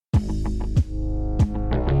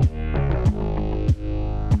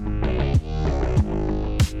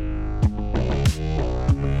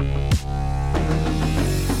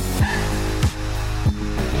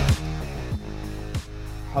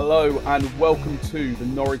Hello and welcome to the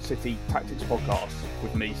Norwich City Tactics Podcast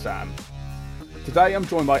with me, Sam. Today I'm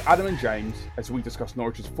joined by Adam and James as we discuss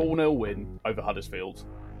Norwich's 4-0 win over Huddersfield.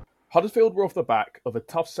 Huddersfield were off the back of a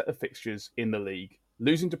tough set of fixtures in the league,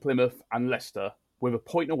 losing to Plymouth and Leicester with a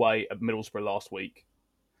point away at Middlesbrough last week.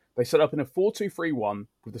 They set up in a 4-2-3-1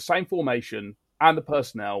 with the same formation and the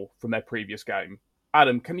personnel from their previous game.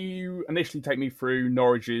 Adam, can you initially take me through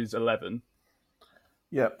Norwich's 11?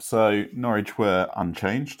 Yep, so Norwich were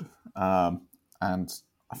unchanged, and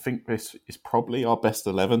I think this is probably our best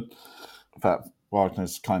 11 that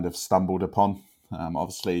Wagner's kind of stumbled upon.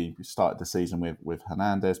 Obviously, we started the season with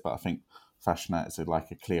Hernandez, but I think Fashionette is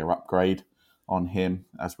like a clear upgrade on him,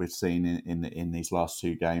 as we've seen in these last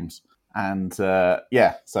two games. And so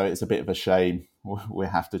it's a bit of a shame. We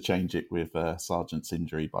have to change it with Sargent's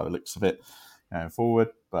injury by the looks of it going forward.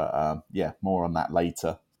 But more on that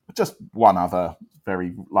later. Just one other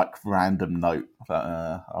very random note that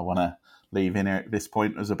I want to leave in here at this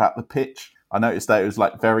point was about the pitch. I noticed that it was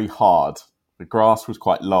very hard. The grass was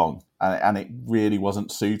quite long and it really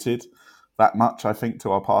wasn't suited that much, I think,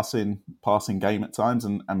 to our passing game at times.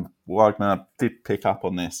 And Wagner did pick up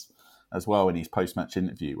on this as well in his post-match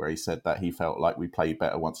interview, where he said that he felt like we played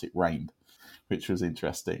better once it rained, which was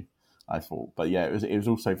interesting, I thought. But yeah, it was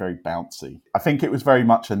also very bouncy. I think it was very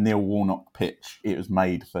much a Neil Warnock pitch. It was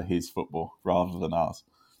made for his football rather than ours.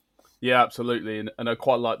 Yeah, absolutely. And I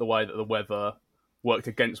quite like the way that the weather worked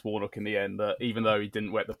against Warnock in the end, that even though he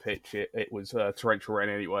didn't wet the pitch, it was torrential rain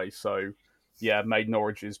anyway. So yeah, made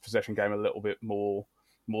Norwich's possession game a little bit more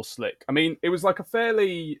slick. I mean, it was like a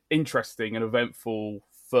fairly interesting and eventful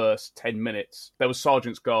first 10 minutes. There was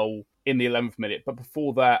Sargent's goal in the 11th minute, but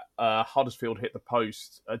before that, Huddersfield hit the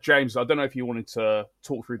post. James, I don't know if you wanted to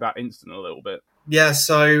talk through that incident a little bit. Yeah,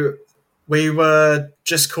 so we were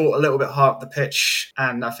just caught a little bit hard up the pitch,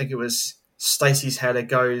 and I think it was Stacey's header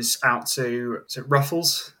goes out to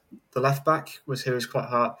Ruffles, the left back, who was quite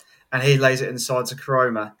hard, and he lays it inside to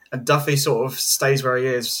Koroma. And Duffy sort of stays where he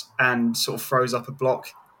is and sort of throws up a block,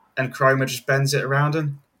 and Koroma just bends it around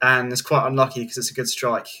him. And it's quite unlucky because it's a good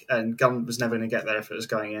strike, and Gunn was never going to get there if it was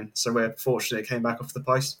going in. So we're fortunate it came back off the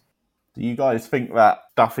post. Do you guys think that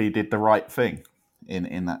Duffy did the right thing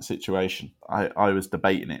in that situation? I was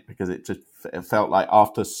debating it because it felt like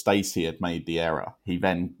after Stacey had made the error, he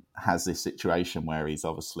then has this situation where he's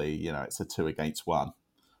obviously, it's a 2 against 1,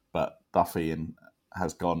 but Duffy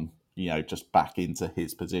has gone, just back into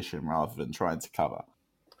his position rather than trying to cover.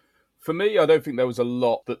 For me, I don't think there was a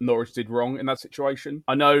lot that Norwich did wrong in that situation.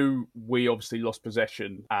 I know we obviously lost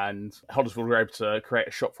possession and Huddersfield were able to create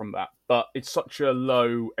a shot from that, but it's such a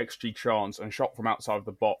low XG chance and shot from outside of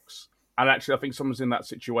the box. And actually, I think someone's in that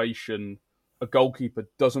situation. A goalkeeper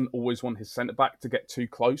doesn't always want his centre-back to get too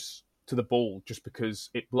close to the ball just because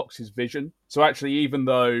it blocks his vision. So actually, even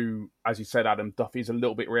though, as you said, Adam, Duffy's a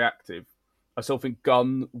little bit reactive, I still think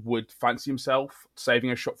Gunn would fancy himself saving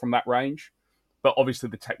a shot from that range. But obviously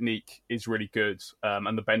the technique is really good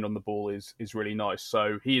and the bend on the ball is really nice.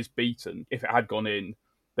 So he is beaten. If it had gone in,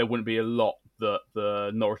 there wouldn't be a lot that the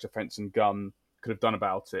Norwich defence and Gunn could have done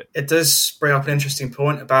about it. It does bring up an interesting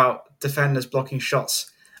point about defenders blocking shots.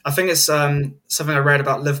 I think it's something I read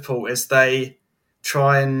about Liverpool is they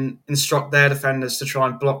try and instruct their defenders to try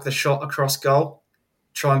and block the shot across goal,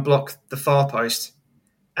 try and block the far post,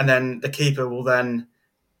 and then the keeper will then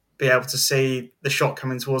be able to see the shot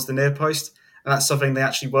coming towards the near post. And that's something they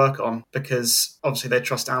actually work on because obviously they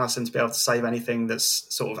trust Alisson to be able to save anything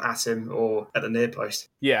that's sort of at him or at the near post.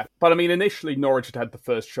 Yeah, but I mean, initially Norwich had the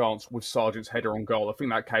first chance with Sargent's header on goal. I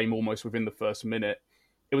think that came almost within the first minute.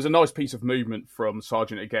 It was a nice piece of movement from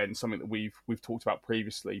Sargent again, something that we've talked about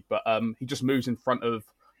previously. But he just moves in front of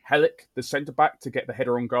Helic, the centre-back, to get the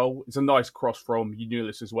header on goal. It's a nice cross from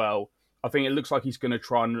Eunulis as well. I think it looks like he's going to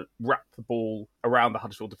try and wrap the ball around the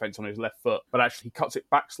Huddersfield defence on his left foot, but actually he cuts it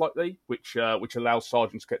back slightly, which allows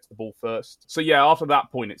Sargent to get to the ball first. So yeah, after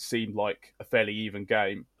that point, it seemed like a fairly even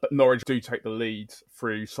game. But Norwich do take the lead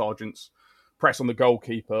through Sargent's press on the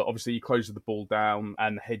goalkeeper. Obviously, he closes the ball down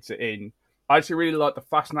and heads it in. I actually really like the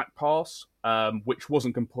Fastnack pass, which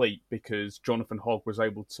wasn't complete because Jonathan Hogg was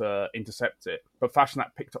able to intercept it. But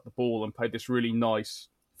Fastnack picked up the ball and played this really nice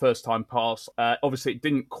first-time pass. Obviously, it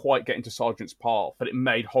didn't quite get into Sargent's path, but it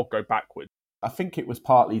made Hogg go backward. I think it was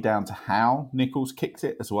partly down to how Nichols kicked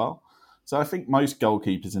it as well. So I think most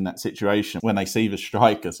goalkeepers in that situation, when they see the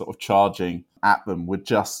striker sort of charging at them, would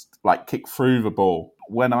just kick through the ball.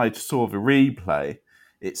 When I saw the replay,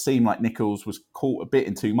 it seemed like Nichols was caught a bit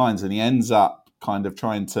in two minds and he ends up kind of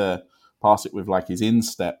trying to pass it with his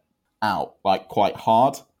instep out, quite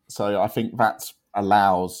hard. So I think that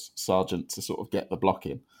allows Sargent to sort of get the block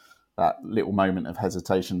in. that little moment of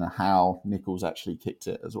hesitation of how Nichols actually kicked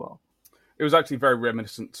it as well. It was actually very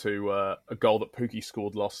reminiscent to a goal that Pukki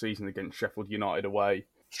scored last season against Sheffield United away.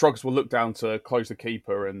 Struggs will look down to close the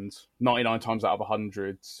keeper, and 99 times out of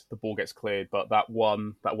 100, the ball gets cleared. But that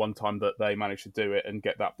one time that they managed to do it and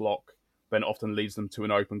get that block, then often leads them to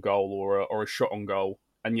an open goal or a shot on goal.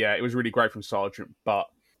 And yeah, it was really great from Sargent, but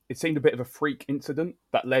it seemed a bit of a freak incident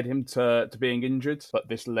that led him to being injured. But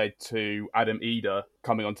this led to Adam Eder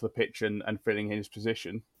coming onto the pitch and filling his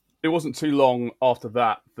position. It wasn't too long after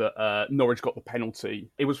that Norwich got the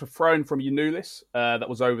penalty. It was for thrown from Yanulis that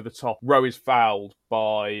was over the top. Rowe is fouled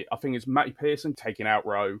by, I think it's Matty Pearson, taking out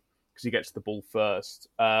Rowe because he gets the ball first.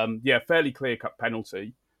 Fairly clear-cut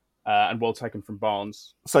penalty and well taken from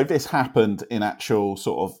Barnes. So this happened in actual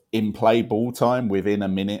sort of in-play ball time within a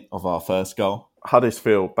minute of our first goal.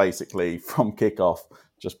 Huddersfield basically, from kickoff,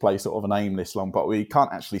 just play sort of an aimless long, but we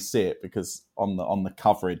can't actually see it because on the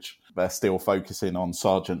coverage, they're still focusing on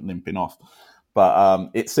Sargent limping off.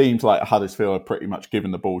 But it seems like Huddersfield are pretty much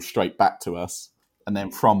giving the ball straight back to us. And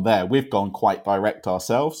then from there, we've gone quite direct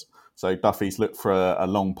ourselves. So Duffy's looked for a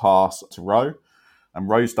long pass to Rowe. And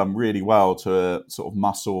Rowe's done really well to sort of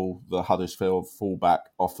muscle the Huddersfield fullback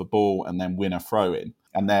off the ball and then win a throw-in.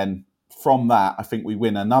 And then from that, I think we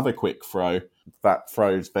win another quick throw. That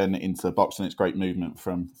throws then into the box, and it's great movement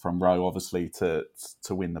from Rowe, obviously, to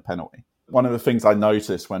win the penalty. One of the things I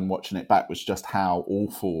noticed when watching it back was just how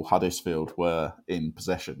awful Huddersfield were in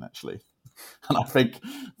possession, actually. And I think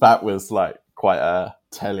that was like quite a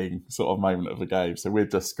telling sort of moment of the game. So we've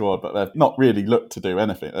just scored, but they've not really looked to do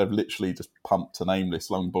anything. They've literally just pumped an aimless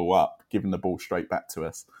long ball up, given the ball straight back to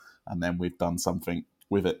us, and then we've done something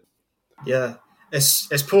with it. Yeah.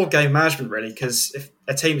 It's poor game management, really, because if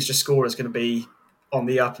a team that's just scored is going to be on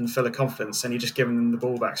the up and full of confidence, and you're just giving them the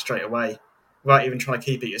ball back straight away without even trying to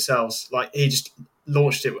keep it yourselves. Like, he just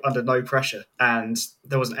launched it under no pressure, and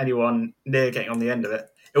there wasn't anyone near getting on the end of it.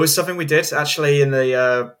 It was something we did, actually, in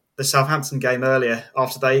the Southampton game earlier,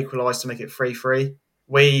 after they equalised to make it 3-3.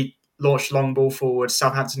 We launched a long ball forward,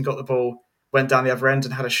 Southampton got the ball, went down the other end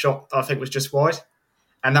and had a shot I think was just wide.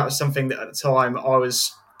 And that was something that at the time I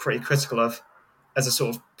was pretty critical of as a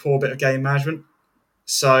sort of poor bit of game management.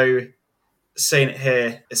 So seeing it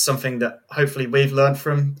here is something that hopefully we've learned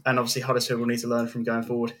from, and obviously Huddersfield will need to learn from going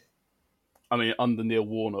forward. I mean, under Neil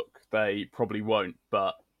Warnock, they probably won't,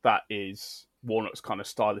 but that is Warnock's kind of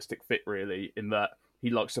stylistic fit, really, in that he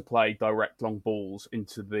likes to play direct long balls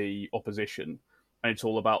into the opposition, and it's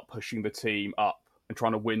all about pushing the team up and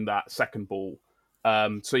trying to win that second ball.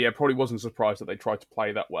 Probably wasn't surprised that they tried to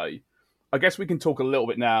play that way. I guess we can talk a little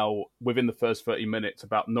bit now within the first 30 minutes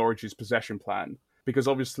about Norwich's possession plan, because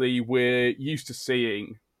obviously we're used to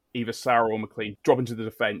seeing either Sarah or McLean drop into the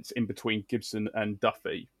defence in between Gibson and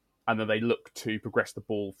Duffy, and then they look to progress the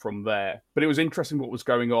ball from there. But it was interesting what was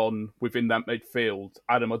going on within that midfield.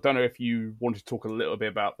 Adam, I don't know if you wanted to talk a little bit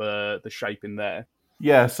about the shape in there.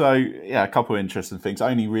 Yeah, a couple of interesting things.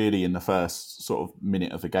 Only really in the first sort of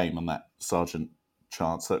minute of the game on that Sargent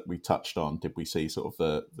chance that we touched on did we see sort of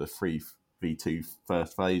the 3v2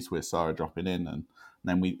 first phase with Sarah dropping in, and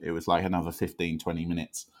then it was like another 15-20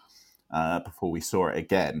 minutes before we saw it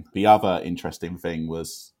again. The other interesting thing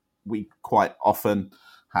was we quite often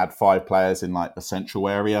had 5 players in like the central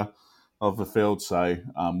area of the field, so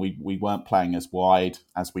we weren't playing as wide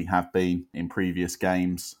as we have been in previous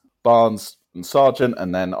games. Barnes and Sargent,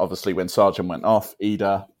 and then obviously when Sargent went off,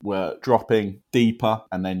 Eder were dropping deeper,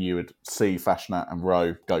 and then you would see Fashnat and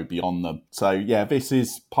Rowe go beyond them. So yeah, this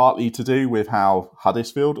is partly to do with how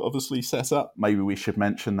Huddersfield obviously set up. Maybe we should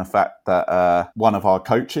mention the fact that one of our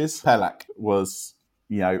coaches, Pelak, was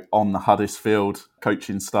on the Huddersfield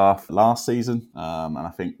coaching staff last season, and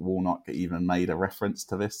I think Warnock even made a reference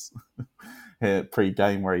to this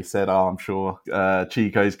pre-game where he said, I'm sure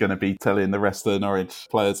Chico's going to be telling the rest of the Norwich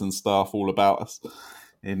players and staff all about us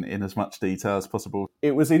in as much detail as possible.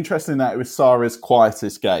 It was interesting that it was Sarah's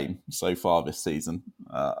quietest game so far this season.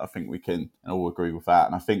 I think we can all agree with that.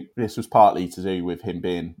 And I think this was partly to do with him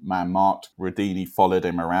being man-marked. Rodini followed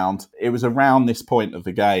him around. It was around this point of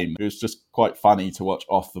the game. It was just quite funny to watch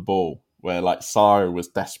off the ball, where like Sarah was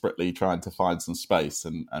desperately trying to find some space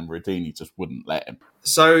and Rodini just wouldn't let him.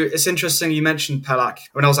 So it's interesting you mentioned Pelak.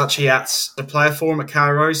 When I was actually at the player forum at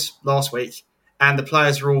Carrow's last week, and the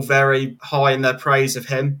players were all very high in their praise of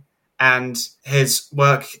him and his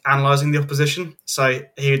work analysing the opposition. So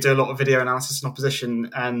he would do a lot of video analysis in opposition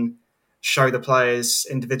and show the players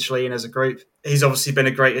individually and as a group. He's obviously been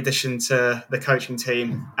a great addition to the coaching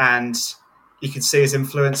team, and You can see his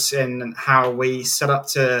influence in how we set up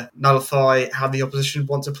to nullify how the opposition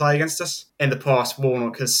want to play against us. In the past,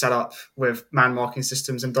 Warnock has set up with man-marking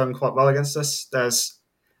systems and done quite well against us. There's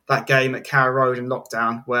that game at Carrow Road in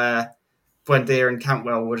lockdown where Buendia and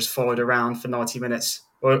Cantwell were just followed around for 90 minutes.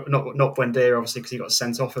 Well, not Buendia, obviously, because he got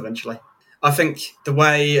sent off eventually. I think the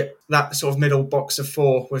way that sort of middle box of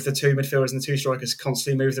four with the two midfielders and the two strikers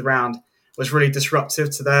constantly moved around was really disruptive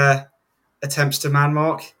to their attempts to man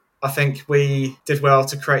mark. I think we did well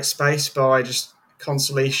to create space by just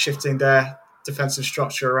constantly shifting their defensive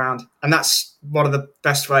structure around. And that's one of the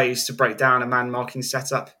best ways to break down a man marking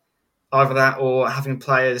setup. Either that or having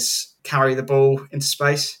players carry the ball into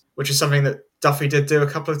space, which is something that Duffy did do a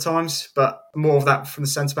couple of times, but more of that from the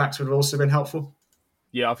centre-backs would have also been helpful.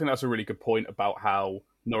 Yeah, I think that's a really good point about how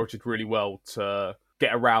Norwich did really well to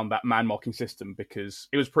get around that man-marking system, because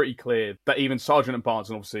it was pretty clear that even Sargent and Barnes,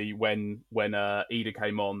 and obviously when Ida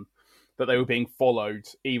came on, that they were being followed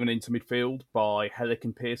even into midfield by Hellick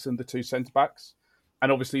and Pearson, the two centre-backs.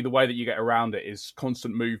 And obviously the way that you get around it is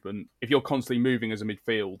constant movement. If you're constantly moving as a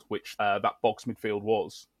midfield, which that box midfield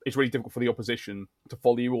was, it's really difficult for the opposition to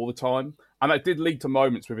follow you all the time. And that did lead to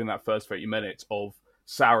moments within that first 30 minutes of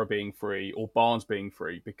Sarah being free or Barnes being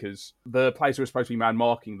free, because the players who were supposed to be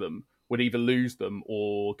man-marking them would either lose them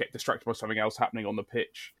or get distracted by something else happening on the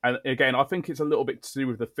pitch. And again, I think it's a little bit to do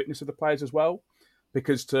with the fitness of the players as well,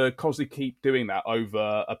 because to constantly keep doing that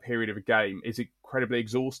over a period of a game is incredibly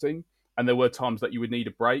exhausting. And there were times that you would need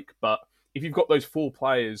a break. But if you've got those four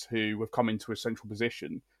players who have come into a central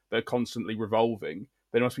position, they're constantly revolving,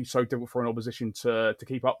 then it must be so difficult for an opposition to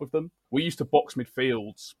keep up with them. We used to box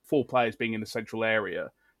midfields, four players being in the central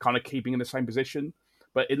area, kind of keeping in the same position.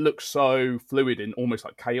 But it looks so fluid and almost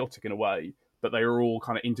like chaotic in a way that they were all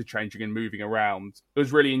kind of interchanging and moving around. It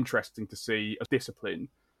was really interesting to see a discipline,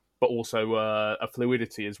 but also a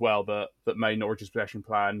fluidity as well that made Norwich's possession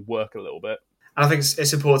plan work a little bit. And I think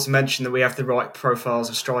it's important to mention that we have the right profiles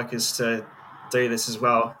of strikers to do this as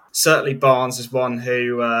well. Certainly Barnes is one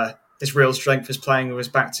who his real strength is playing with his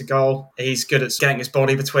back to goal. He's good at getting his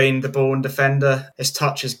body between the ball and defender. His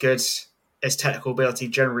touch is good. His technical ability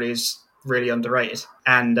generally is really underrated.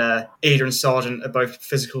 And Ida and Sargent are both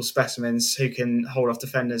physical specimens who can hold off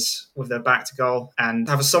defenders with their back to goal and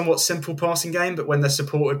have a somewhat simple passing game, but when they're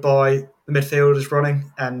supported by the midfielders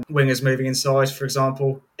running and wingers moving inside, for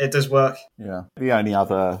example, it does work. Yeah. The only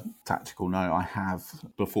other tactical note I have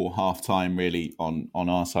before half-time really on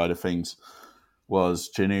our side of things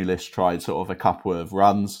was Janulis tried sort of a couple of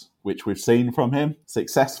runs, which we've seen from him,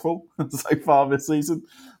 successful so far this season,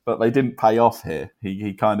 but they didn't pay off here.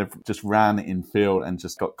 He kind of just ran in field and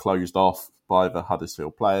just got closed off by the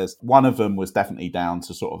Huddersfield players. One of them was definitely down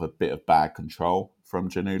to sort of a bit of bad control from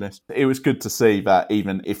Janulis. It was good to see that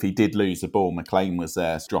even if he did lose the ball, McLean was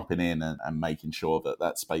there dropping in and making sure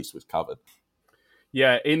that space was covered.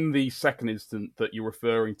 Yeah, in the second instant that you're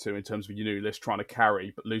referring to in terms of Janulis trying to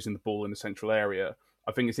carry but losing the ball in the central area,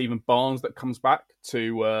 I think it's even Barnes that comes back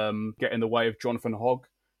to get in the way of Jonathan Hogg,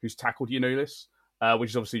 who's tackled Janulis,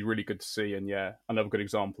 which is obviously really good to see. And yeah, another good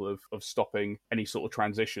example of stopping any sort of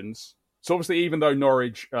transitions. So obviously, even though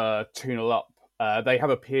Norwich 2-0 up, they have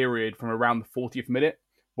a period from around the 40th minute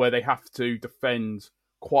where they have to defend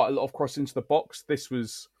quite a lot of crosses into the box. This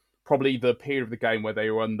was probably the period of the game where they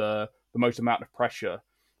were under the most amount of pressure.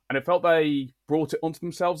 And it felt they brought it onto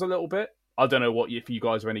themselves a little bit. I don't know if you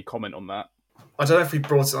guys have any comment on that. I don't know if we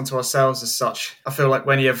brought it onto ourselves as such. I feel like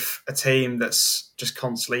when you have a team that's just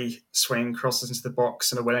constantly swinging crosses into the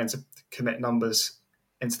box and are willing to commit numbers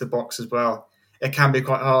into the box as well, it can be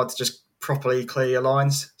quite hard to just properly clear your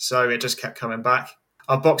lines. So it just kept coming back.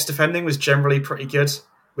 Our box defending was generally pretty good.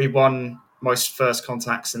 We won most first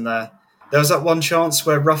contacts in there. There was that one chance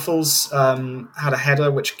where Ruffles had a header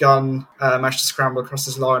which Gunn managed to scramble across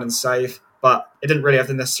his line and save, but it didn't really have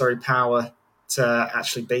the necessary power to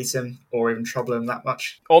actually beat him or even trouble him that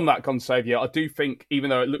much. On that Gunn save, yeah, I do think, even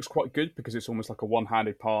though it looks quite good because it's almost like a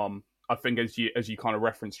one-handed palm, I think as you kind of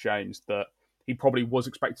referenced, James, that he probably was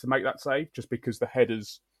expected to make that save just because the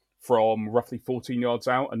header's from roughly 14 yards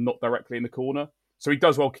out and not directly in the corner. So he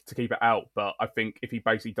does well to keep it out, but I think if he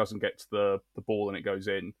basically doesn't get to the ball and it goes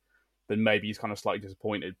in, then maybe he's kind of slightly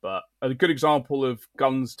disappointed. But a good example of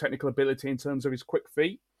Gunn's technical ability in terms of his quick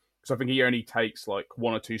feet, because I think he only takes like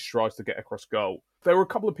one or two strides to get across goal. There were a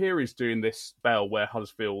couple of periods during this spell where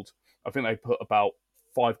Huddersfield, I think they put about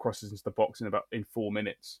 5 crosses into the box in 4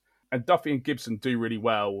 minutes. And Duffy and Gibson do really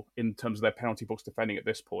well in terms of their penalty box defending at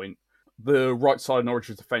this point. The right side of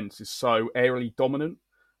Norwich's defence is so aerially dominant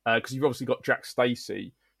because you've obviously got Jack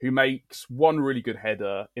Stacey, who makes one really good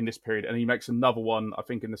header in this period, and he makes another one, I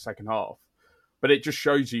think, in the second half, But it just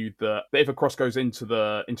shows you that if a cross goes into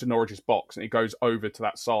Norwich's box and it goes over to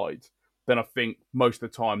that side, then I think most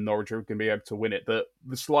of the time Norwich are going to be able to win it. The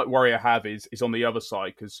slight worry I have is on the other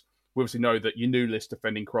side, because we obviously know that Yanulis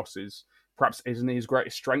defending crosses perhaps isn't his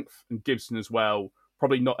greatest strength, and Gibson as well,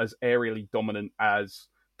 probably not as aerially dominant as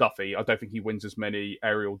Duffy. I don't think he wins as many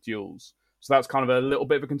aerial duels. So that's kind of a little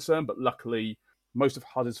bit of a concern, but luckily most of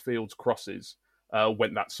Huddersfield's crosses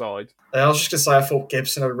went that side. I was just going to say, I thought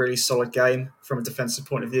Gibson had a really solid game from a defensive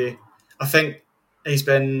point of view. I think he's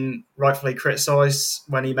been rightfully criticised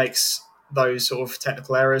when he makes those sort of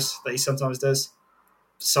technical errors that he sometimes does.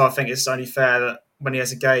 So I think it's only fair that when he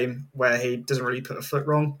has a game where he doesn't really put a foot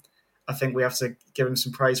wrong, I think we have to give him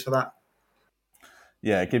some praise for that.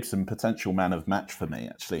 Yeah, Gibson, potential man of match for me,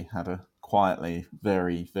 actually, had a quietly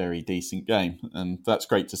very, very decent game. And that's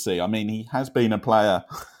great to see. I mean, he has been a player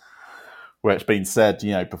where it's been said,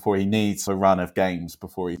 before he needs a run of games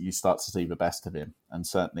before you start to see the best of him. And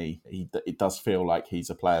certainly it does feel like he's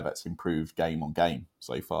a player that's improved game on game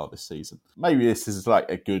so far this season. Maybe this is like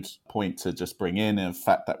a good point to just bring in, the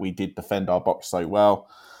fact that we did defend our box so well.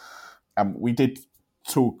 And we did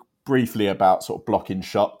talk briefly about sort of blocking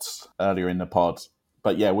shots earlier in the pod.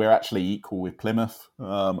 But yeah, we're actually equal with Plymouth.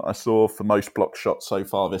 I saw for most block shots so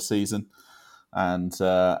far this season. And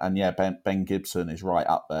yeah, Ben Gibson is right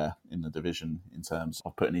up there in the division in terms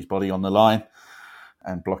of putting his body on the line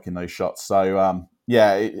and blocking those shots. So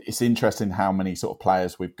yeah, it's interesting how many sort of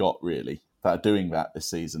players we've got really that are doing that this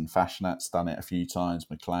season. Fashnat's done it a few times,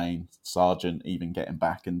 McLean, Sargent even getting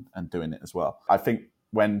back and doing it as well. I think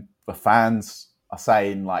when the fans are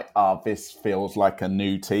saying like, this feels like a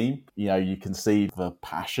new team, you can see the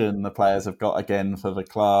passion the players have got again for the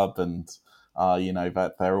club, and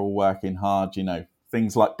that they're all working hard.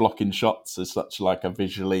 Things like blocking shots is such like a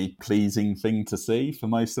visually pleasing thing to see for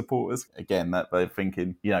most supporters. Again, that they're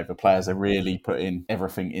thinking, the players are really putting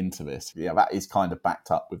everything into this. Yeah, that is kind of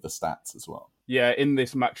backed up with the stats as well. Yeah, in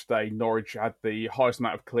this match day, Norwich had the highest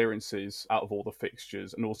amount of clearances out of all the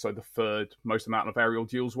fixtures, and also the third most amount of aerial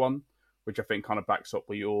duels won, which I think kind of backs up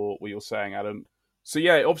what you're saying, Adam. So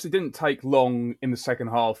yeah, it obviously didn't take long in the second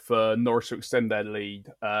half for Norwich to extend their lead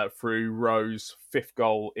through Rowe's fifth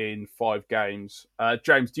goal in 5 games.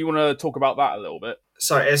 James, do you want to talk about that a little bit?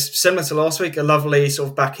 So it's similar to last week, a lovely sort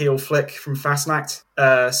of back heel flick from Fasnacht,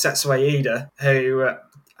 sets away Ida, who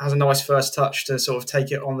has a nice first touch to sort of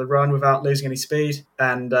take it on the run without losing any speed,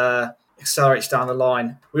 and accelerates down the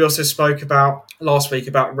line. We also spoke about last week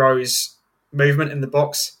about Rowe's movement in the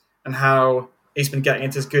box and how he's been getting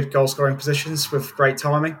into good goal-scoring positions with great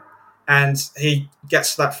timing. And he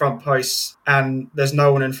gets to that front post and there's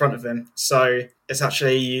no one in front of him. So it's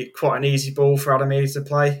actually quite an easy ball for Adamidi to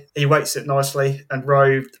play. He waits it nicely and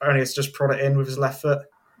Rowe only has to just prod it in with his left foot.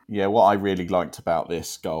 Yeah, what I really liked about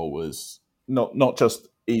this goal was not just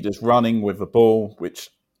Ida's running with the ball,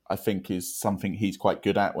 which I think is something he's quite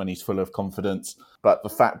good at when he's full of confidence, but the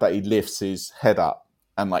fact that he lifts his head up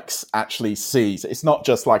and actually sees. It's not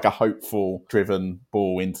just like a hopeful driven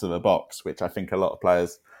ball into the box, which I think a lot of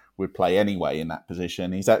players would play anyway in that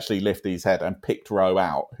position. He's actually lifted his head and picked Rowe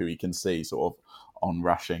out, who he can see sort of on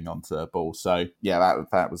rushing onto the ball. So yeah,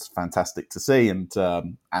 that was fantastic to see. And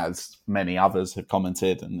as many others have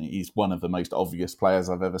commented, and he's one of the most obvious players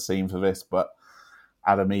I've ever seen for this, but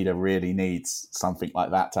Adamida really needs something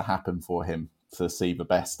like that to happen for him to see the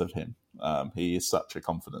best of him. He is such a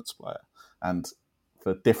confidence player. And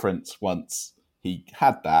the difference once he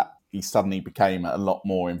had that, he suddenly became a lot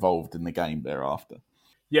more involved in the game thereafter.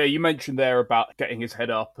 Yeah, you mentioned there about getting his head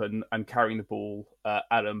up and carrying the ball,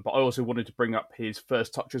 Adam, but I also wanted to bring up his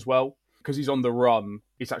first touch as well. Because he's on the run,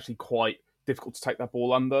 it's actually quite difficult to take that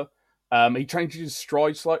ball under. He changes his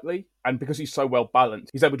stride slightly, and because he's so well balanced,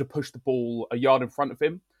 he's able to push the ball a yard in front of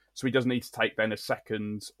him, so he doesn't need to take then a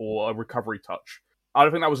second or a recovery touch. I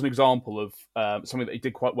don't think that was an example of something that he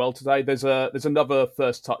did quite well today. There's another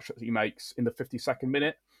first touch that he makes in the 52nd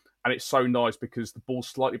minute, and it's so nice because the ball's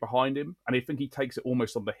slightly behind him, and I think he takes it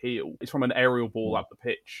almost on the heel. It's from an aerial ball up the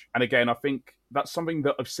pitch. And again, I think that's something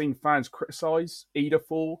that I've seen fans criticise Ida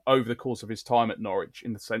for over the course of his time at Norwich,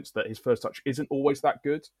 in the sense that his first touch isn't always that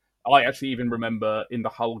good. I actually even remember in the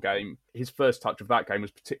Hull game, his first touch of that game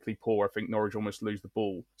was particularly poor. I think Norwich almost lose the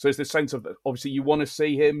ball. So it's this sense of, obviously, you want to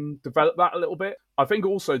see him develop that a little bit. I think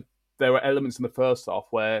also there were elements in the first half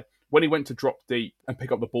where when he went to drop deep and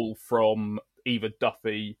pick up the ball from either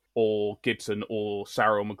Duffy or Gibson or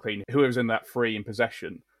Sarah or McLean, whoever's in that free in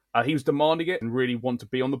possession, he was demanding it and really want to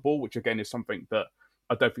be on the ball, which again is something that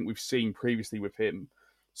I don't think we've seen previously with him.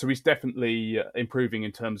 So he's definitely improving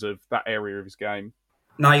in terms of that area of his game.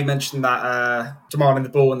 Now you mentioned that demanding the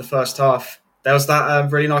ball in the first half, there was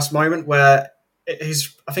that really nice moment where I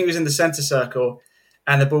think he was in the centre circle,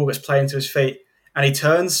 and the ball gets played into his feet, and he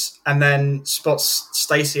turns and then spots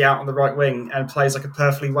Stacey out on the right wing and plays like a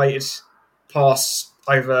perfectly weighted pass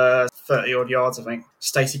over 30 odd yards. I think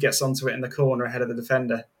Stacey gets onto it in the corner ahead of the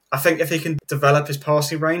defender. I think if he can develop his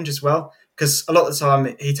passing range as well, because a lot of the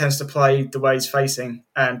time he tends to play the way he's facing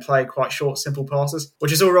and play quite short, simple passes,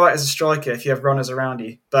 which is all right as a striker if you have runners around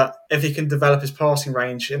you. But if he can develop his passing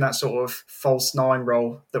range in that sort of false nine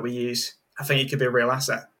role that we use, I think he could be a real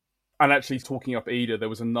asset. And actually, talking up Eder, there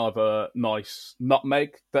was another nice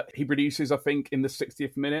nutmeg that he produces, I think, in the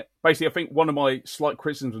 60th minute. Basically, I think one of my slight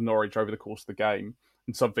criticisms of Norwich over the course of the game,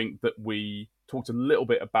 and something that we talked a little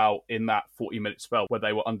bit about in that 40-minute spell where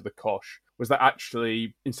they were under the cosh, was that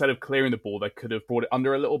actually, instead of clearing the ball, they could have brought it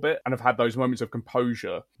under a little bit and have had those moments of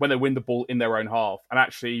composure when they win the ball in their own half. And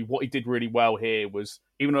actually, what he did really well here was,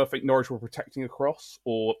 even though I think Norwich were protecting a cross,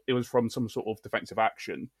 or it was from some sort of defensive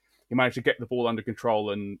action, he managed to get the ball under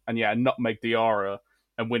control and nutmeg Diarra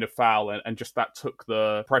and win a foul, and just that took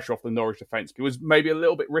the pressure off the Norwich defence. It was maybe a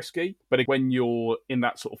little bit risky, but when you're in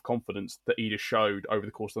that sort of confidence that Eder showed over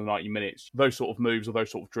the course of the 90 minutes, those sort of moves or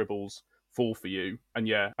those sort of dribbles fall for you. And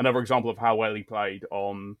another example of how well he played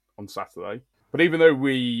on Saturday. But even though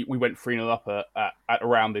we went 3-0 up at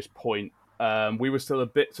around this point, we were still a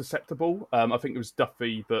bit susceptible. I think it was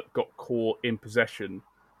Duffy that got caught in possession.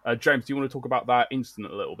 James, do you want to talk about that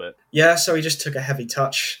incident a little bit? Yeah, so he just took a heavy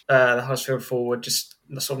touch. The Huddersfield forward just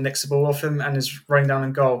sort of nicks the ball off him and is running down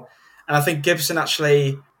in goal. And I think Gibson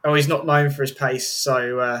actually, he's not known for his pace,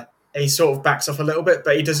 so he sort of backs off a little bit,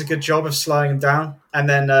 but he does a good job of slowing him down. And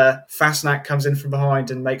then Fasnacht comes in from behind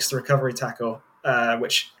and makes the recovery tackle,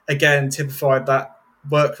 which again typified that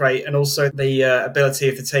work rate and also the ability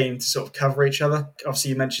of the team to sort of cover each other. Obviously,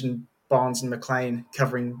 you mentioned Barnes and McLean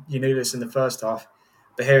covering Yanulis in the first half.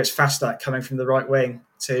 But here it's Fasnacht coming from the right wing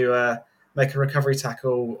to make a recovery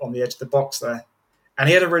tackle on the edge of the box there. And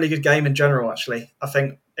he had a really good game in general, actually. I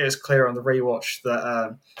think it was clear on the rewatch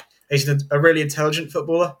that he's a really intelligent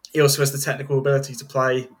footballer. He also has the technical ability to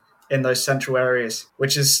play in those central areas,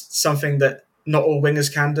 which is something that not all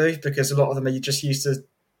wingers can do, because a lot of them are just used to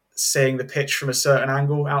seeing the pitch from a certain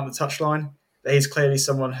angle out on the touchline. But he's clearly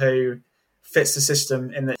someone who fits the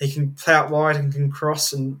system in that he can play out wide and can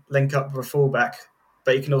cross and link up with a fullback,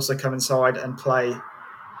 but he can also come inside and play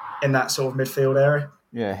in that sort of midfield area.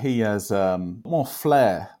 Yeah, he has more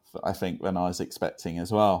flair, I think, than I was expecting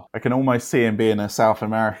as well. I can almost see him being a South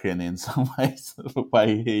American in some ways, the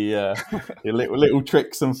way he little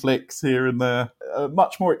tricks and flicks here and there. A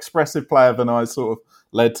much more expressive player than I sort of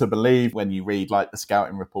led to believe when you read like the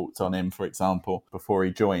scouting reports on him, for example, before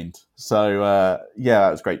he joined. So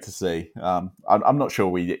that was great to see. I'm not sure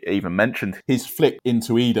we even mentioned his flick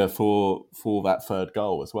into Eder for that third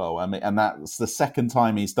goal as well. I mean, and that's the second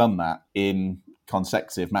time he's done that in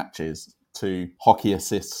consecutive matches, 2 hockey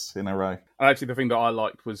assists in a row. And actually, the thing that I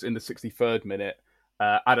liked was in the 63rd minute,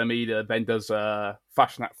 Adam Eder then does a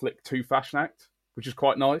Fasnacht flick to Fasnacht, which is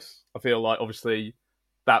quite nice. I feel like obviously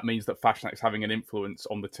that means that Fasnacht's having an influence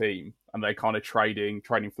on the team and they're kind of trading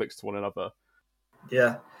flicks to one another.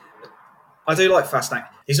 Yeah. I do like Fasnacht.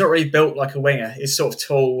 He's not really built like a winger. He's sort of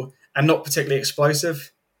tall and not particularly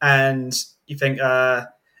explosive. And you think,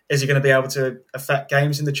 is he going to be able to affect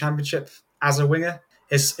games in the Championship as a winger?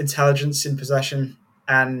 His intelligence in possession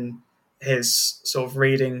and his sort of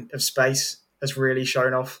reading of space has really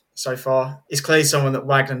shown off so far. He's clearly someone that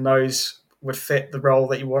Wagner knows would fit the role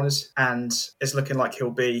that he wanted, and it's looking like he'll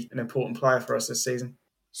be an important player for us this season.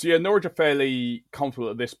 So Norwich are fairly comfortable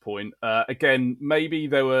at this point. Again, maybe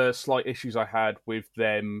there were slight issues I had with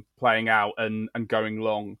them playing out and going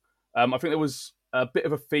long. I think there was a bit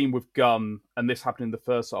of a theme with Gunn, and this happened in the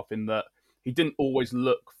first half, in that he didn't always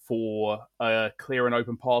look for a clear and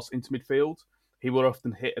open pass into midfield. He would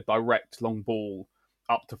often hit a direct long ball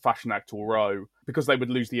up to Fasnacht or Rowe. Because they would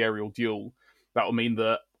lose the aerial duel, that would mean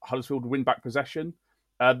that Huddersfield would win back possession.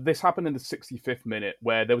 This happened in the 65th minute,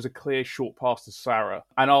 where there was a clear short pass to Sarah.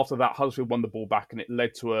 And after that, Huddersfield won the ball back and it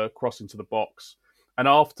led to a cross into the box. And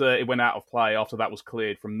after it went out of play, after that was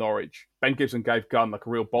cleared from Norwich, Ben Gibson gave Gunn like a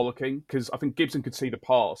real bollocking, because I think Gibson could see the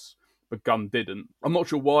pass, but Gunn didn't. I'm not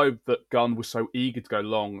sure why that Gunn was so eager to go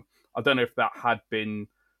long. I don't know if that had been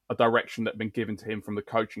a direction that had been given to him from the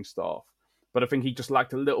coaching staff. But I think he just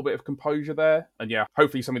lacked a little bit of composure there. And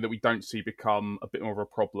hopefully something that we don't see become a bit more of a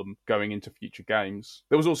problem going into future games.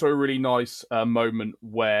 There was also a really nice moment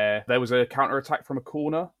where there was a counter-attack from a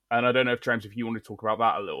corner. And I don't know if, James, if you want to talk about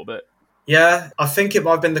that a little bit. Yeah, I think it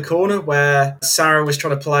might have been the corner where Sarah was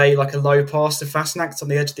trying to play like a low pass to Fastnacht on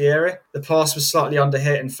the edge of the area. The pass was slightly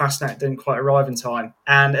underhit and Fastnacht didn't quite arrive in time.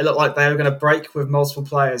 And it looked like they were going to break with multiple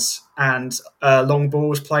players. And a long ball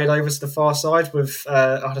was played over to the far side with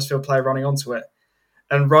a Huddersfield player running onto it.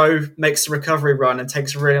 And Rowe makes the recovery run and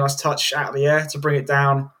takes a really nice touch out of the air to bring it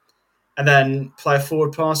down and then play a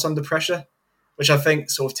forward pass under pressure, which I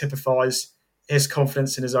think sort of typifies his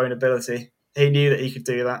confidence in his own ability. He knew that he could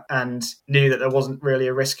do that and knew that there wasn't really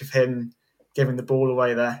a risk of him giving the ball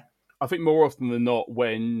away there. I think more often than not,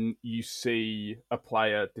 when you see a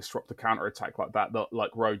player disrupt a counter attack like that,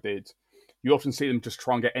 like Rowe did, you often see them just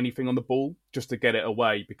try and get anything on the ball just to get it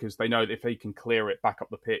away because they know that if they can clear it back up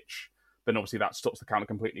the pitch, then obviously that stops the counter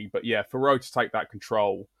completely. But yeah, for Rowe to take that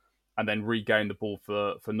control and then regain the ball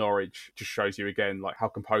for Norwich just shows you again like how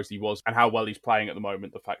composed he was and how well he's playing at the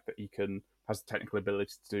moment. The fact that he has the technical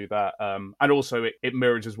ability to do that, and also it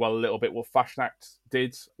mirrors as well a little bit what Fashnacht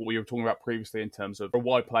did, what we were talking about previously in terms of a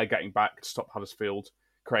wide player getting back to stop Huddersfield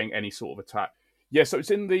creating any sort of attack. Yeah, so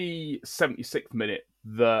it's in the 76th minute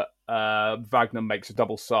that Wagner makes a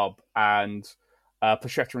double sub and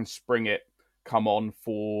Placheta and Springett come on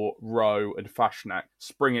for Rowe and Fashnacht.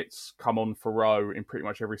 Springett's come on for Rowe in pretty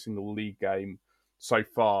much every single league game so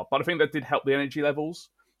far. But I think that did help the energy levels.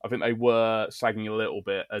 I think they were sagging a little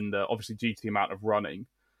bit, and obviously due to the amount of running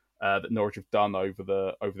that Norwich have done over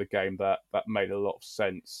the game, that made a lot of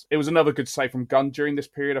sense. It was another good save from Gunn during this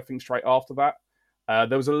period. I think straight after that,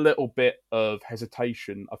 there was a little bit of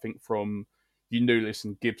hesitation. I think from Nulis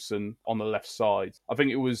and Gibson on the left side. I think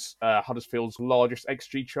it was Huddersfield's largest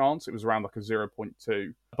XG chance. It was around like a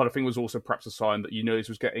 0.2. But I think it was also perhaps a sign that Nulis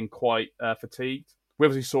was getting quite fatigued. We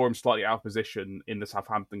obviously saw him slightly out of position in the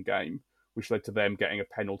Southampton game, which led to them getting a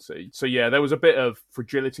penalty. So yeah, there was a bit of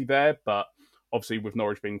fragility there, but obviously with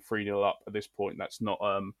Norwich being 3-0 up at this point, that's not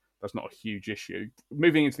a huge issue.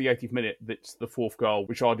 Moving into the 80th minute, that's the fourth goal,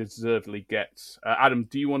 which I deservedly get. Adam,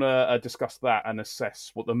 do you want to discuss that and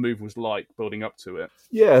assess what the move was like building up to it?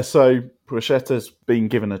 Yeah, so Placheta's been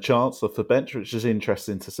given a chance off the bench, which is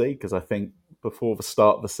interesting to see because I think before the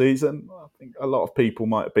start of the season, I think a lot of people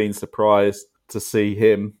might have been surprised to see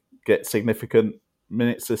him get significant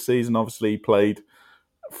minutes this season. Obviously, he played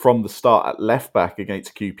from the start at left back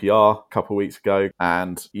against QPR a couple of weeks ago,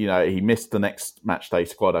 and he missed the next match day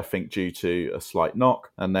squad, I think, due to a slight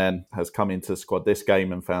knock, and then has come into the squad this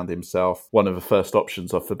game and found himself one of the first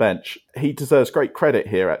options off the bench. He deserves great credit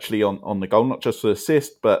here actually on the goal, not just for the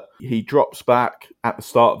assist, but he drops back at the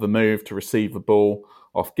start of the move to receive the ball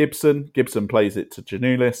off Gibson. Gibson plays it to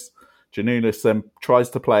Giannoulis. Giannoulis then tries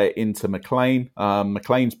to play it into McLean.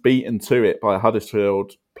 McLean's beaten to it by a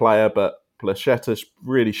Huddersfield player, but Placheta's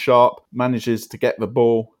really sharp, manages to get the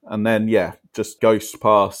ball, and then, just ghosts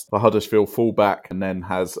past the Huddersfield fullback and then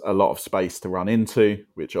has a lot of space to run into,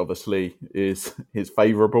 which obviously is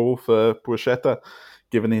favourable for Placheta,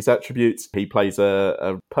 given his attributes. He plays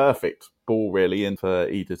a perfect ball, really, in for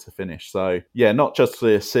Ida to finish. So, yeah, not just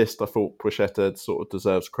the assist. I thought Placheta sort of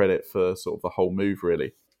deserves credit for sort of the whole move,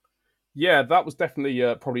 really. Yeah, that was definitely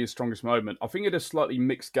probably his strongest moment. I think it had a slightly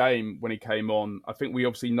mixed game when he came on. I think we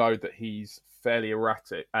obviously know that he's fairly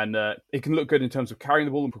erratic and it can look good in terms of carrying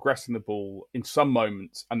the ball and progressing the ball in some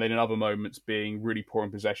moments and then in other moments being really poor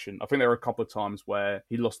in possession. I think there were a couple of times where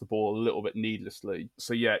he lost the ball a little bit needlessly.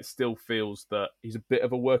 So yeah, it still feels that he's a bit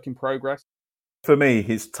of a work in progress. For me,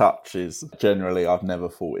 his touch is generally, I've never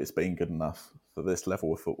thought it's been good enough for this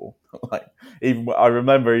level of football. I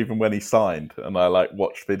remember even when he signed, and I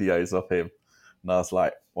watched videos of him, and I was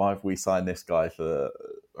like, "Why have we signed this guy for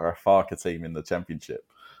a Farker team in the Championship?"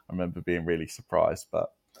 I remember being really surprised,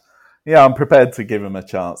 but yeah, I'm prepared to give him a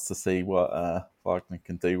chance to see what Wagner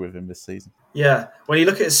can do with him this season. Yeah, when you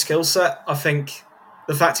look at his skill set, I think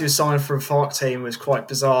the fact he was signed for a Fark team was quite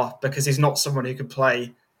bizarre because he's not someone who could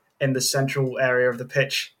play in the central area of the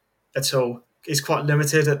pitch at all. He's quite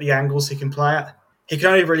limited at the angles he can play at. He can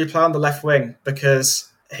only really play on the left wing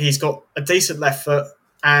because he's got a decent left foot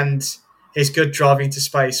and he's good driving to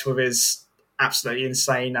space with his absolutely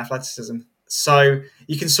insane athleticism. So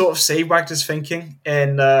you can sort of see Wagner's thinking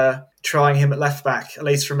in trying him at left back, at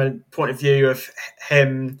least from a point of view of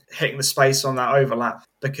him hitting the space on that overlap,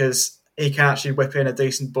 because he can actually whip in a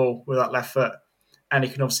decent ball with that left foot and he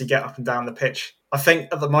can obviously get up and down the pitch. I think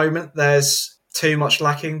at the moment there's too much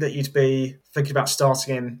lacking that you'd be thinking about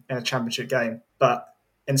starting him in a championship game. But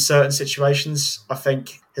in certain situations, I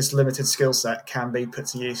think his limited skill set can be put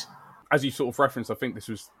to use. As you sort of referenced, I think this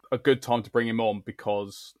was a good time to bring him on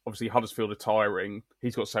because obviously Huddersfield are tiring.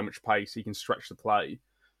 He's got so much pace, he can stretch the play.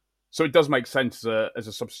 So it does make sense as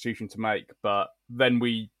a substitution to make. But then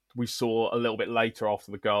we we saw a little bit later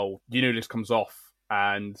after the goal, Nunes comes off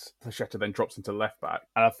and Placheta then drops into left back.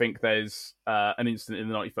 And I think there's an incident in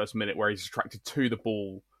the 91st minute where he's attracted to the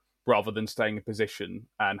ball rather than staying in position,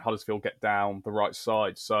 and Huddersfield get down the right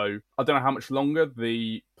side. So I don't know how much longer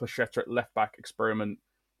the Placheta at left back experiment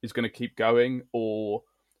is going to keep going, or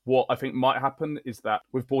what I think might happen is that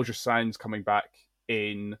with Borja Sanz coming back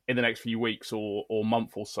in the next few weeks or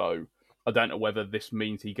month or so, I don't know whether this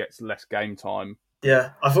means he gets less game time.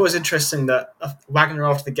 Yeah, I thought it was interesting that Wagner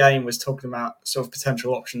after the game was talking about sort of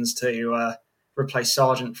potential options to replace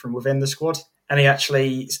Sargent from within the squad, and he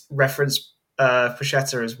actually referenced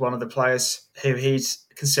Placheta as one of the players who he'd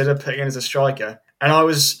consider putting in as a striker. And I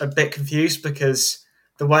was a bit confused because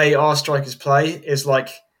the way our strikers play is like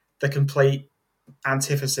the complete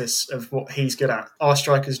antithesis of what he's good at. Our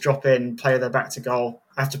strikers drop in, play their back to goal,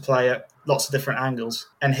 have to play at lots of different angles,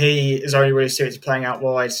 and he is only really suited to playing out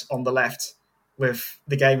wide on the left with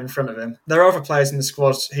the game in front of him. There are other players in the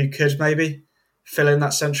squad who could maybe fill in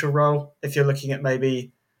that central role. If you're looking at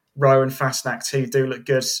maybe Rowe and Fastnack, who do look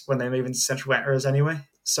good when they move into central areas anyway.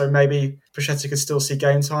 So maybe Placheta could still see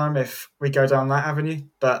game time if we go down that avenue.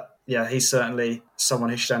 But yeah, he's certainly someone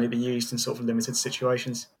who should only be used in sort of limited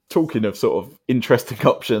situations. Talking of sort of interesting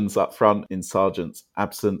options up front in Sargent's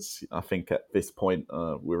absence, I think at this point,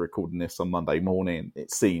 we're recording this on Monday morning,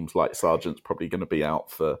 it seems like Sargent's probably going to be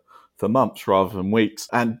out for months rather than weeks.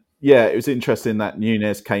 And yeah, it was interesting that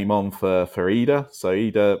Nunes came on for Ida. So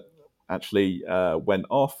Ida actually went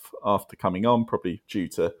off after coming on, probably due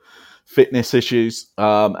to fitness issues.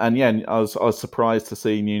 And yeah, I was surprised to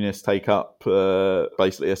see Nunes take up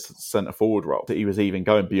basically a centre forward role. He was even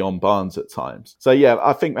going beyond Barnes at times. So yeah,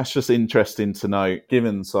 I think that's just interesting to note,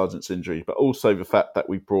 given Sargent's injury, but also the fact that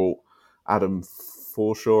we brought Adam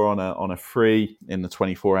Forshaw on a free in the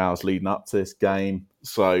 24 hours leading up to this game.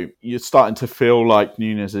 So you're starting to feel like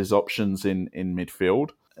Nunes' options in midfield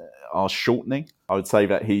are shortening. I would say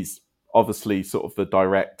that he's obviously sort of the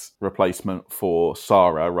direct replacement for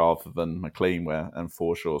Sarah rather than McLean, and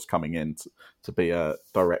Forshaw's coming in to be a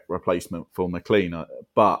direct replacement for McLean.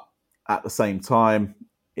 But at the same time,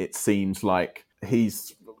 it seems like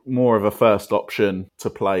he's more of a first option to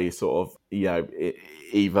play sort of,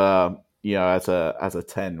 either as a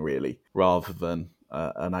 10 really, rather than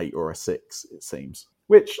an 8 or a 6, it seems,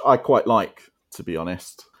 which I quite like, to be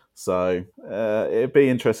honest. So it'd be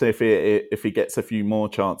interesting if he gets a few more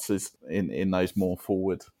chances in those more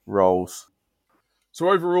forward roles. So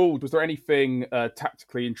overall, was there anything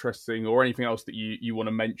tactically interesting or anything else that you want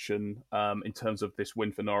to mention in terms of this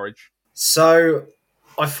win for Norwich? So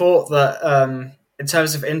I thought that in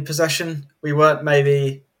terms of in possession, we weren't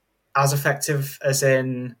maybe as effective as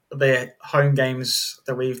in the home games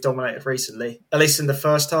that we've dominated recently, at least in the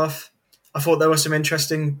first half. I thought there were some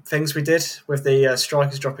interesting things we did with the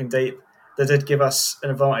strikers dropping deep that did give us an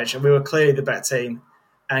advantage, and we were clearly the better team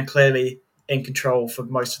and clearly in control for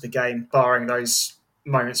most of the game, barring those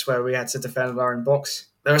moments where we had to defend our own box.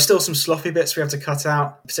 There are still some sloppy bits we have to cut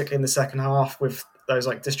out, particularly in the second half, with those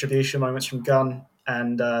like distribution moments from Gunn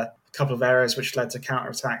and a couple of errors which led to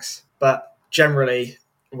counter-attacks. But generally,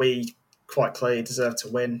 we quite clearly deserved to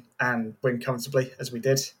win and win comfortably, as we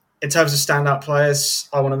did. In terms of standout players,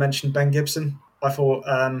 I want to mention Ben Gibson. I thought,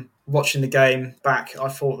 watching the game back, I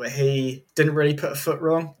thought that he didn't really put a foot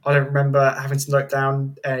wrong. I don't remember having to note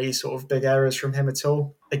down any sort of big errors from him at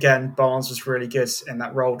all. Again, Barnes was really good in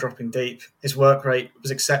that role, dropping deep. His work rate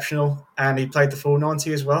was exceptional, and he played the full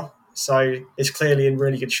 90 as well. So he's clearly in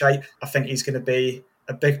really good shape. I think he's going to be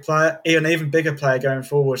a big player, an even bigger player going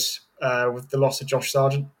forward with the loss of Josh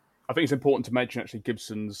Sargent. I think it's important to mention actually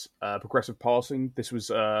Gibson's progressive passing. This was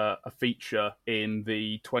a feature in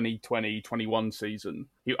the 2020-21 season.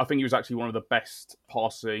 I think he was actually one of the best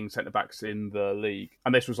passing centre-backs in the league.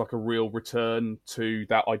 And this was like a real return to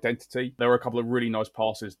that identity. There were a couple of really nice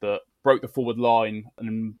passes that broke the forward line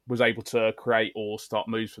and was able to create or start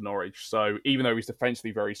moves for Norwich. So even though he's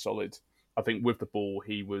defensively very solid, I think with the ball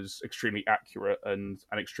he was extremely accurate and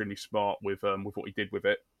extremely smart with what he did with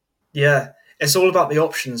it. Yeah, it's all about the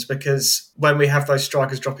options, because when we have those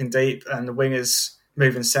strikers dropping deep and the wingers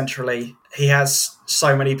moving centrally, he has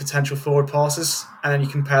so many potential forward passes. And then you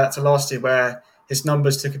compare that to last year where his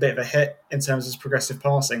numbers took a bit of a hit in terms of his progressive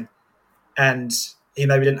passing. And he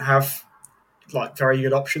maybe didn't have like very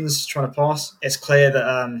good options trying to pass. It's clear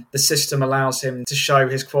that the system allows him to show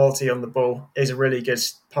his quality on the ball. He's a really good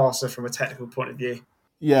passer from a technical point of view.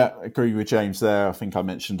 Yeah, I agree with James there. I think I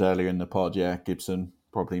mentioned earlier in the pod, Gibson,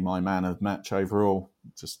 probably my man of the match overall.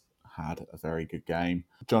 Just had a very good game.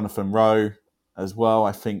 Jonathan Rowe as well,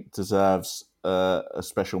 I think, deserves a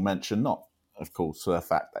special mention. Not of course, the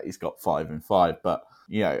fact that he's got 5 in 5. But,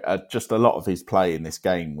 just a lot of his play in this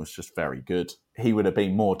game was just very good. He would have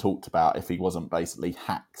been more talked about if he wasn't basically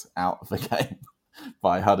hacked out of the game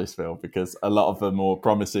by Huddersfield, because a lot of the more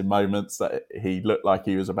promising moments that he looked like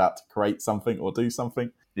he was about to create something or do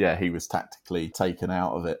something, he was tactically taken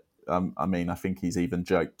out of it. I think he's even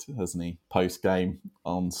joked, hasn't he, post-game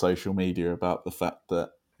on social media about the fact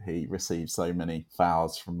that he received so many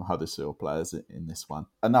fouls from Huddersfield players in this one.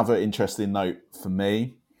 Another interesting note for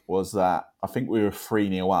me was that I think we were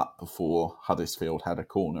 3-0 up before Huddersfield had a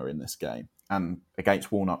corner in this game. And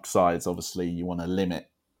against Warnock's sides, obviously, you want to limit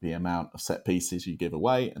the amount of set pieces you give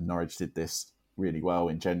away. And Norwich did this really well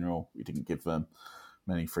in general. We didn't give them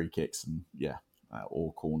many free kicks and,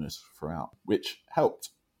 all corners throughout, which helped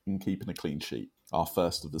in keeping a clean sheet, our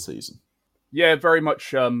first of the season. Yeah, very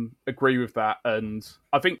much agree with that. And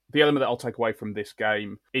I think the element that I'll take away from this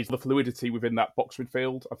game is the fluidity within that box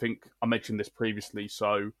midfield. I think I mentioned this previously,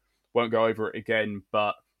 so won't go over it again,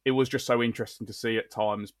 but it was just so interesting to see at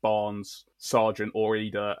times Barnes, Sargent or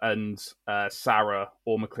Eder and Sarah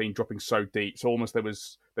or McLean dropping so deep. So almost there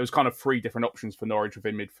was kind of 3 different options for Norwich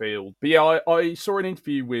within midfield. But yeah, I saw an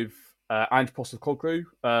interview with Ange Postecoglou,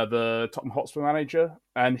 the Tottenham Hotspur manager,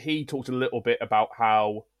 and he talked a little bit about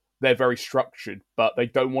how they're very structured, but they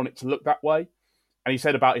don't want it to look that way. And he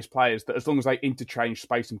said about his players that as long as they interchange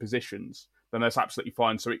space and positions, then that's absolutely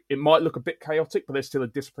fine. So it might look a bit chaotic, but there's still a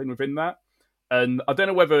discipline within that. And I don't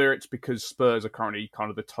know whether it's because Spurs are currently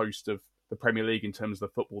kind of the toast of the Premier League in terms of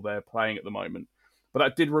the football they're playing at the moment. But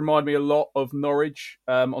that did remind me a lot of Norwich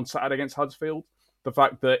on Saturday against Huddersfield. The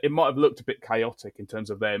fact that it might have looked a bit chaotic in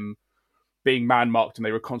terms of them being man-marked and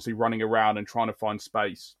they were constantly running around and trying to find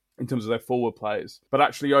space in terms of their forward players. But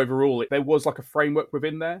actually, overall, there was like a framework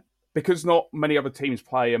within there. Because not many other teams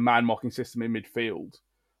play a man-marking system in midfield,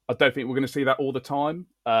 I don't think we're going to see that all the time.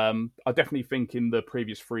 I definitely think in the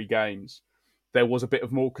previous 3 games, there was a bit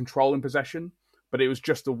of more control in possession, but it was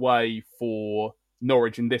just a way for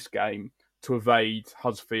Norwich in this game to evade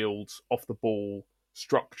Huddersfield's off-the-ball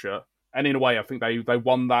structure. And in a way, I think they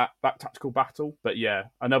won that tactical battle. But yeah,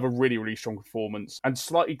 another really, really strong performance. And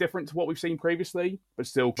slightly different to what we've seen previously, but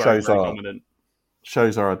still very, very dominant.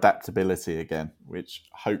 Shows our adaptability again, which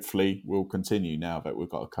hopefully will continue now that we've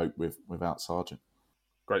got to cope without Sargent.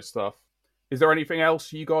 Great stuff. Is there anything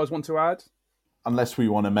else you guys want to add? Unless we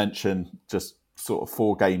want to mention just sort of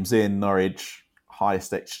 4 games in, Norwich,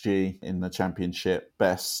 highest XG in the Championship,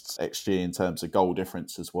 best XG in terms of goal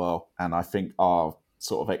difference as well. And I think our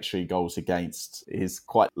sort of XG goals against is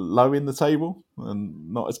quite low in the table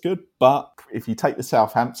and not as good. But if you take the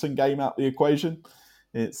Southampton game out of the equation,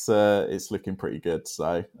 it's looking pretty good.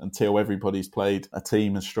 So until everybody's played a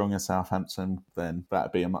team as strong as Southampton, then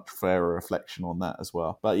that'd be a much fairer reflection on that as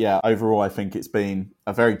well. But yeah, overall, I think it's been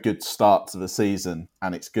a very good start to the season,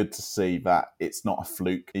 and it's good to see that it's not a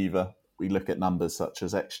fluke either. We look at numbers such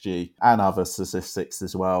as XG and other statistics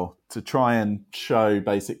as well to try and show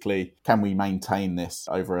basically, can we maintain this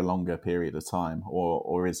over a longer period of time,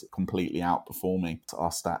 or is it completely outperforming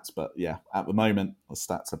our stats? But yeah, at the moment, the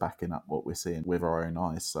stats are backing up what we're seeing with our own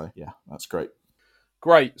eyes. So yeah, that's great.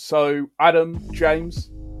 Great. So Adam,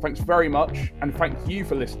 James, thanks very much. And thank you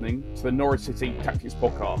for listening to the Norwich City Tactics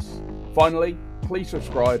Podcast. Finally, please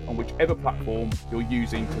subscribe on whichever platform you're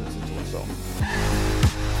using to listen to us on.